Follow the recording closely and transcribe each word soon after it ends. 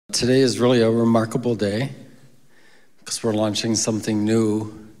Today is really a remarkable day because we're launching something new,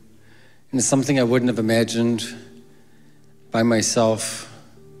 and it's something I wouldn't have imagined by myself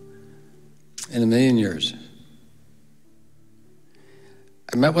in a million years.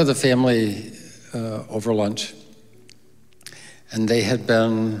 I met with a family over lunch, and they had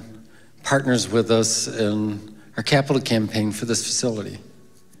been partners with us in our capital campaign for this facility.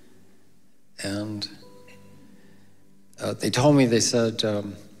 And they told me, they said,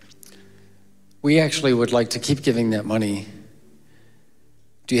 we actually would like to keep giving that money.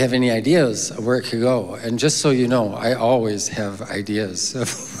 Do you have any ideas of where it could go? And just so you know, I always have ideas.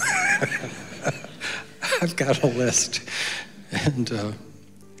 I've got a list.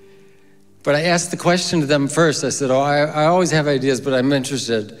 But I asked the question to them first. I said, I always have ideas, but I'm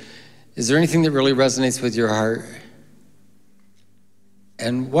interested. Is there anything that really resonates with your heart?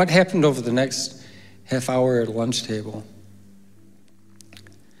 And what happened over the next half hour at a lunch table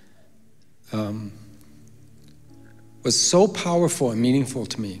was so powerful and meaningful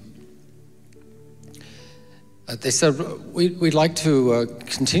to me. They said, we'd like to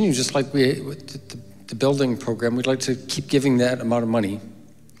continue just like we with the building program. We'd like to keep giving that amount of money.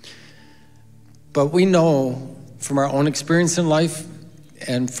 But we know from our own experience in life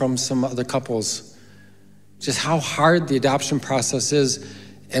and from some other couples just how hard the adoption process is,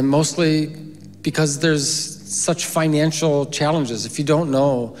 and mostly because there's such financial challenges. If you don't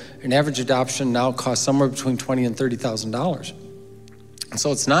know, an average adoption now costs somewhere between $20,000 and $30,000. And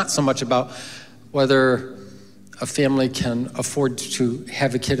so it's not so much about whether a family can afford to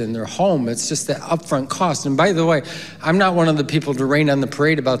have a kid in their home. It's just that upfront cost. And by the way, I'm not one of the people to rain on the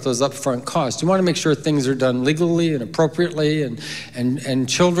parade about those upfront costs. You want to make sure things are done legally and appropriately, and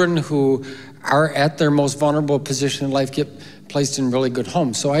children who are at their most vulnerable position in life get placed in really good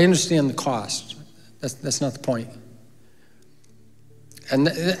homes. So I understand the cost. That's not the point. And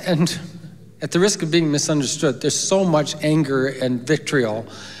at the risk of being misunderstood, there's so much anger and vitriol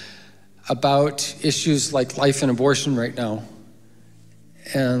about issues like life and abortion right now.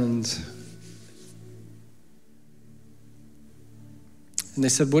 And they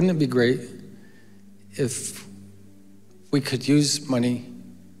said, wouldn't it be great if we could use money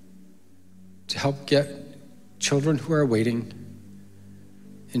to help get children who are waiting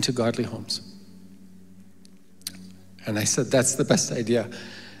into godly homes? And I said, that's the best idea.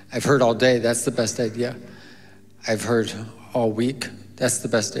 I've heard all day, that's the best idea. I've heard all week, that's the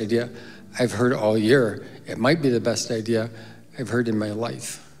best idea. I've heard all year, it might be the best idea I've heard in my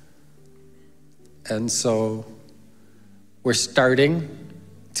life. And so we're starting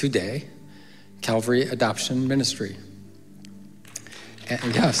today Calvary Adoption Ministry.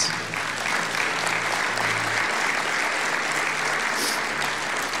 And yes.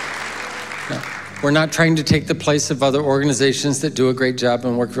 We're not trying to take the place of other organizations that do a great job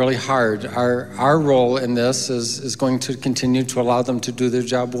and work really hard. Our role in this is going to continue to allow them to do their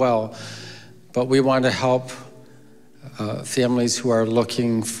job well. But we want to help families who are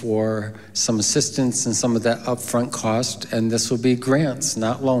looking for some assistance in some of that upfront cost, and this will be grants,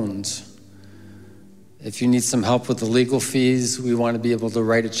 not loans. If you need some help with the legal fees, we want to be able to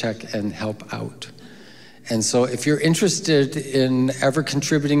write a check and help out. And so if you're interested in ever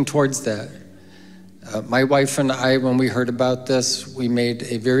contributing towards that, my wife and I, when we heard about this, we made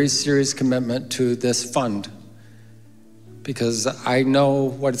a very serious commitment to this fund, because I know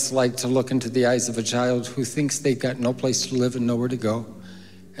what it's like to look into the eyes of a child who thinks they've got no place to live and nowhere to go,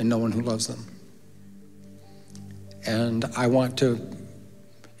 and no one who loves them. And I want to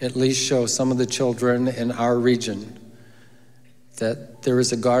at least show some of the children in our region that there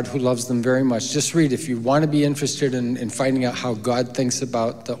is a God who loves them very much. Just read, if you want to be interested in finding out how God thinks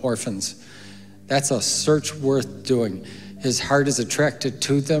about the orphans. That's a search worth doing. His heart is attracted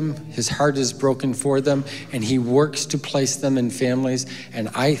to them. His heart is broken for them, and he works to place them in families. And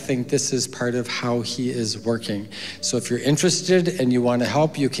I think this is part of how he is working. So if you're interested and you want to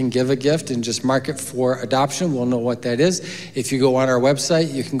help, you can give a gift and just mark it for adoption. We'll know what that is. If you go on our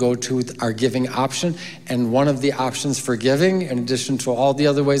website, you can go to our giving option. And one of the options for giving, in addition to all the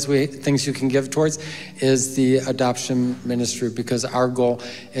other things you can give towards, is the adoption ministry, because our goal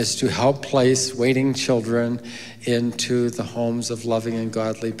is to help place waiting children into the homes of loving and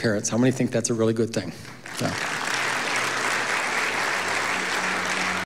godly parents. How many think that's a really good thing? Yeah.